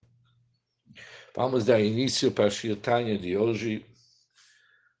Vamos dar início para a Shir-Tanya de hoje,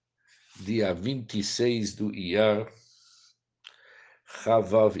 dia 26 do Iyar,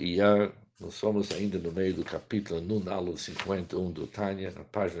 Chavav Iyar. Nós somos ainda no meio do capítulo Nun Aleph 51 do Tanya, na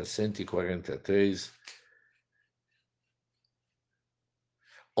página 143.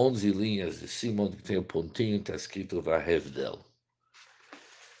 11 linhas de cima, onde tem o pontinho, está escrito Vahevdel.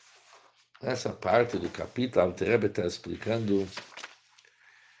 Nessa parte do capítulo, o Rebbe está explicando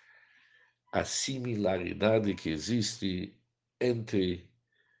a similaridade que existe entre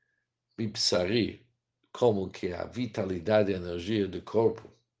Bipsari, como que a vitalidade e a energia do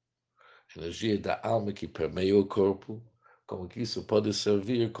corpo, a energia da alma que permeia o corpo, como que isso pode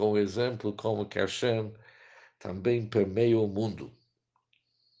servir como exemplo, como que Hashem também permeia o mundo.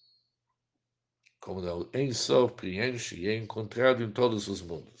 Como o Ein Sof preenche e é encontrado em todos os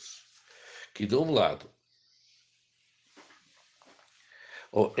mundos. Que de um lado,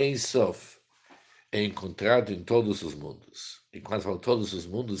 o Ein Sof é encontrado em todos os mundos. E quando falo todos os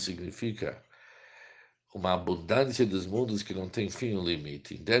mundos, significa uma abundância dos mundos que não tem fim ou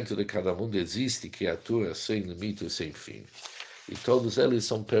limite. E dentro de cada mundo existe criaturas sem limite e sem fim. E todos eles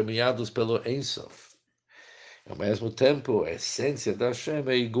são permeados pelo Ein Sof. Ao mesmo tempo, a essência da Hashem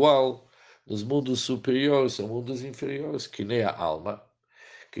é igual nos mundos superiores ou mundos inferiores, que nem a alma,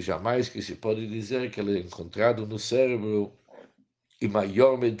 que jamais que se pode dizer que ela é encontrada no cérebro em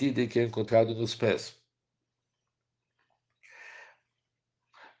maior medida que é encontrado nos pés.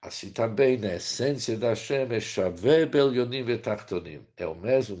 Assim também, na essência da Hashem, é Shaveh Belyonim Vetachtonim. É o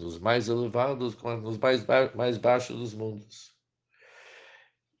mesmo nos mais elevados como nos mais baixos dos mundos.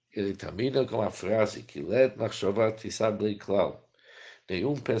 Ele termina com a frase que Let Machshavat Tisab Klal.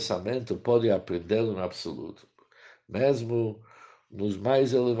 Nenhum pensamento pode aprendê-lo no absoluto, mesmo nos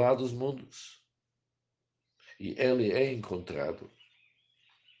mais elevados mundos. E ele é encontrado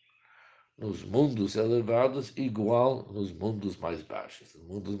nos mundos elevados, igual nos mundos mais baixos. Nos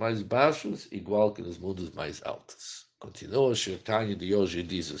mundos mais baixos, igual que nos mundos mais altos. Continua a Shir-Tanya de hoje e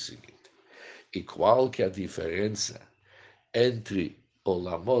diz o seguinte: e qual que é a diferença entre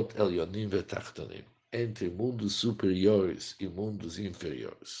Olamot Elyonim e Tachtonim, entre mundos superiores e mundos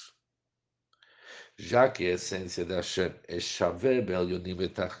inferiores? Já que a essência da Hashem é Shaveh Belyonim e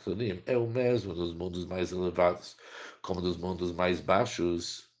Tachtonim, é o mesmo nos mundos mais elevados como nos mundos mais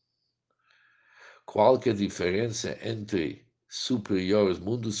baixos. Qual que é a diferença entre superiores,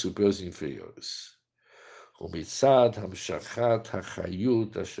 mundos superiores e inferiores? ומצד המשכת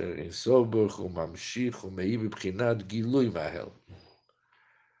החיות אשר אינסוף ברוך הוא ממשיך ומאיר בבחינת גילוי מהל.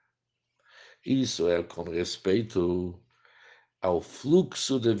 Isso é com respeito ao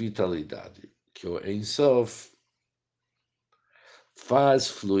fluxo da vitalidade, que o Ein Sof faz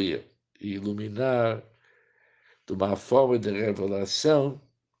fluir e iluminar de uma forma de revelação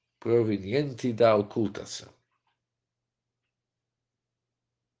proveniente da ocultação.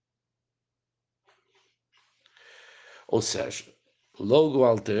 Ou seja, logo o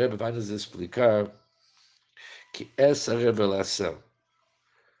Alter Rebbe vai nos explicar que essa revelação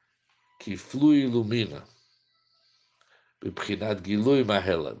que flui e ilumina, bebchinat gilui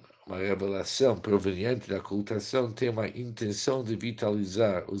mahelan, uma revelação proveniente da ocultação, tem uma intenção de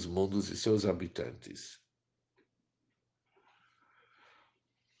vitalizar os mundos e seus habitantes,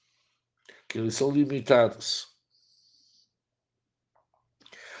 que eles são limitados.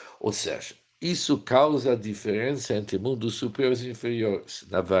 Ou seja, isso causa a diferença entre mundos superiores e inferiores,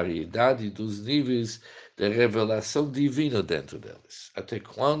 na variedade dos níveis de revelação divina dentro deles. Até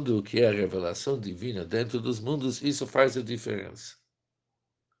quando que é a revelação divina dentro dos mundos, isso faz a diferença.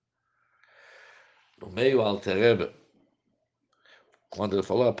 No meio Alter Rebbe, quando ele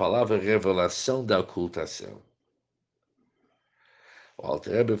falou a palavra revelação da ocultação, o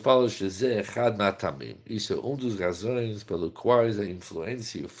Alter Rebbe fala que isso é uma das razões pelas quais a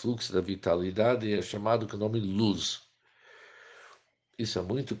influência e o fluxo da vitalidade é chamado com o nome luz. Isso é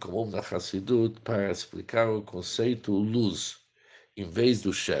muito comum na Hassidut para explicar o conceito luz. Em vez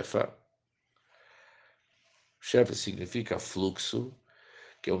do shefa significa fluxo,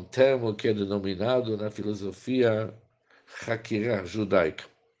 que é um termo que é denominado na filosofia Hakirah judaica.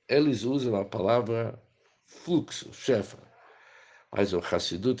 Eles usam a palavra fluxo, shefa, mas o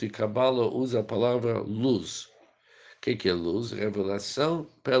Hassidut e Kabbalah usa a palavra luz. O que é luz? Revelação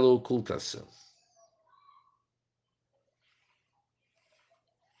pela ocultação.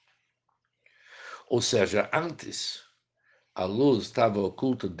 Ou seja, antes, a luz estava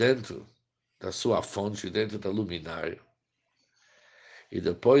oculta dentro da sua fonte, dentro da luminária. E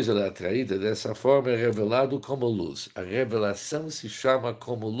depois ela é atraída dessa forma, é revelado como luz. A revelação se chama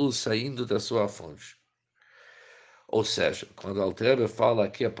como luz saindo da sua fonte. Ou seja, quando o Alter Rebbe fala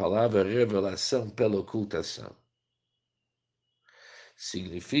aqui a palavra revelação pela ocultação,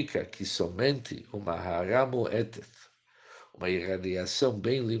 significa que somente uma haramu etet, uma irradiação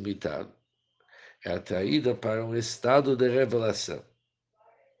bem limitada, é atraída para um estado de revelação.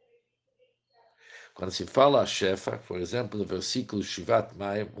 Quando se fala a Shefa, por exemplo, no versículo Shivat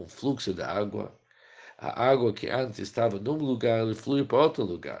Maim, um fluxo de água, a água que antes estava num lugar, ele flui para outro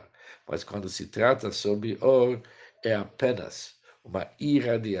lugar. Mas quando se trata sobre Or, é apenas uma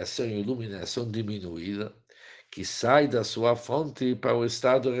irradiação e iluminação diminuída que sai da sua fonte para o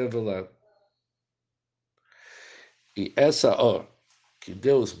estado revelado. E essa Or, que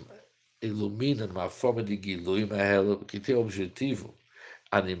Deus ilumina numa forma de Gilui, que tem o objetivo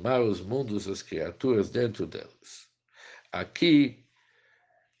animar os mundos, as criaturas dentro deles. Aqui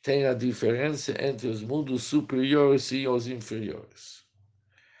tem a diferença entre os mundos superiores e os inferiores.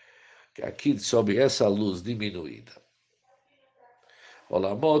 Aqui, sob essa luz diminuída,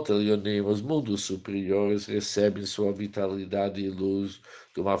 Olamot Elyonim, os mundos superiores, recebem sua vitalidade e luz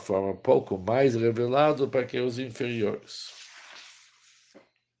de uma forma pouco mais revelada para que os inferiores.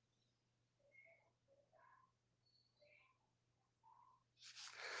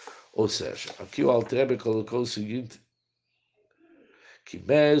 Ou seja, aqui o Alter Rebbe colocou o seguinte, que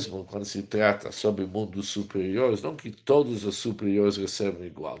mesmo quando se trata sobre mundos superiores, não que todos os superiores recebem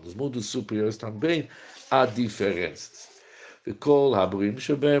igual, nos mundos superiores também há diferenças. E Kol Habrim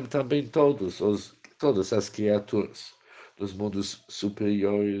Shebem, também todas as criaturas dos mundos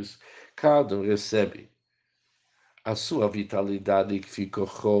superiores, cada um recebe a sua vitalidade que ficou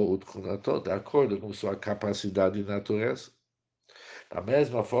de acordo com sua capacidade e natureza. Da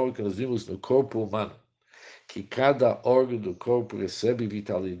mesma forma que nós vimos no corpo humano, que cada órgão do corpo recebe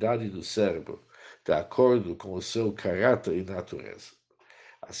vitalidade do cérebro, de acordo com o seu caráter e natureza.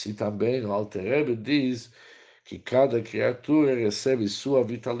 Assim também o Alter Rebbe diz que cada criatura recebe sua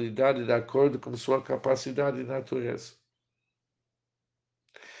vitalidade de acordo com sua capacidade e natureza.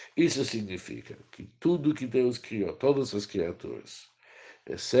 Isso significa que tudo que Deus criou, todas as criaturas,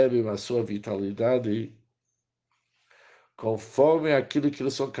 recebem a sua vitalidade conforme aquilo que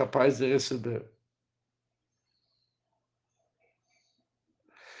eles são capazes de receber.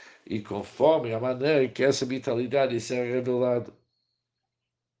 E conforme a maneira que essa vitalidade será revelada.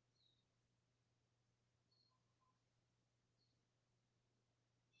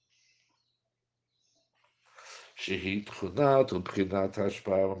 שהיא תכונת ובחינת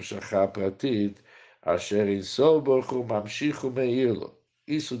ההשפעה המשכה הפרטית, אשר אינסוף ברוך הוא ממשיך ומאיר לו.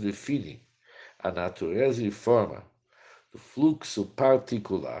 Isso define a natureza e forma do fluxo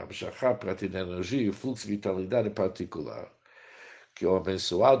particular, המשכה פרטית, energia e fluxo de vitalidade particular, que o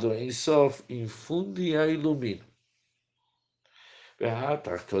abençoado em Sof infunde e a ilumina.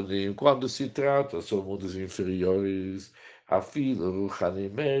 Quando se trata sobre mundos inferiores, a fila, Ruhani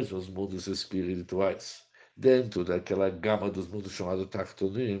mesmo, os mundos espirituais, dentro daquela gama dos mundos chamados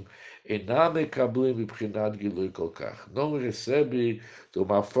Tartonim, não recebe de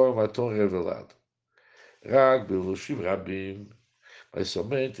uma forma tão revelada. Rag Belushim Rabim, mas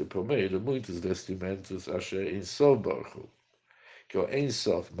somente por meio de muitos vestimentos, Asher Ensof Baruch, que o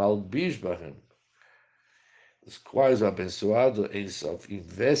Ensof Malbish Bahem, os quais o abençoado Ensof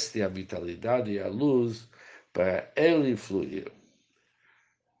investe a vitalidade e a luz para ele fluir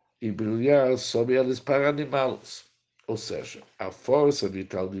e brilhar sobre eles para animá-los. Ou seja, a força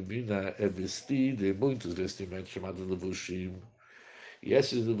vital divina é vestida em muitos vestimentos chamados levushim, e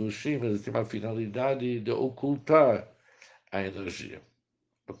esses levushim eles têm a finalidade de ocultar a energia,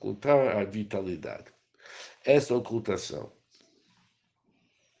 ocultar a vitalidade. Essa ocultação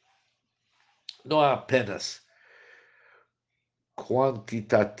não é apenas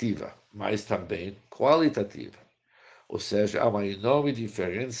quantitativa, mas também qualitativa. Ou seja, há uma enorme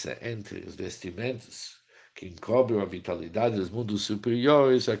diferença entre os vestimentos que encobrem a vitalidade dos mundos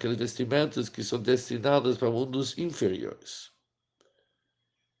superiores e aqueles vestimentos que são destinados para mundos inferiores.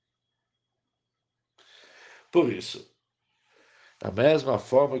 Por isso, da mesma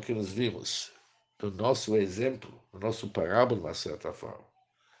forma que nós vimos no nosso exemplo, no nosso parábola, de uma certa forma,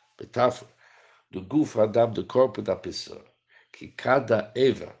 metáfora, do Guf Adam, do corpo da pessoa, que cada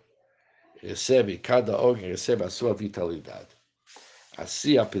Eva recebe, cada órgão recebe a sua vitalidade.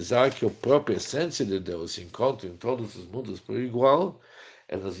 Assim, apesar que a própria essência de Deus se encontra em todos os mundos por igual,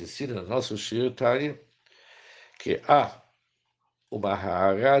 ela nos ensina no nosso Shir-Tanya que há uma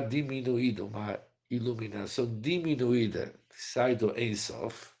Hara diminuída, uma iluminação diminuída que sai do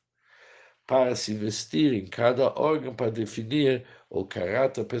Ein-Sof para se vestir em cada órgão para definir o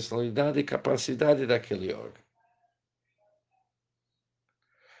caráter, personalidade e capacidade daquele órgão.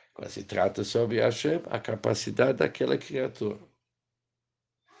 Quando se trata sobre Hashem, a capacidade daquela criatura.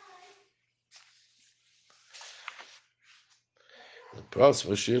 No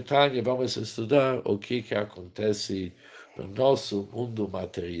próximo Shir Tanya, vamos estudar o que acontece no nosso mundo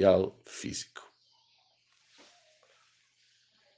material físico.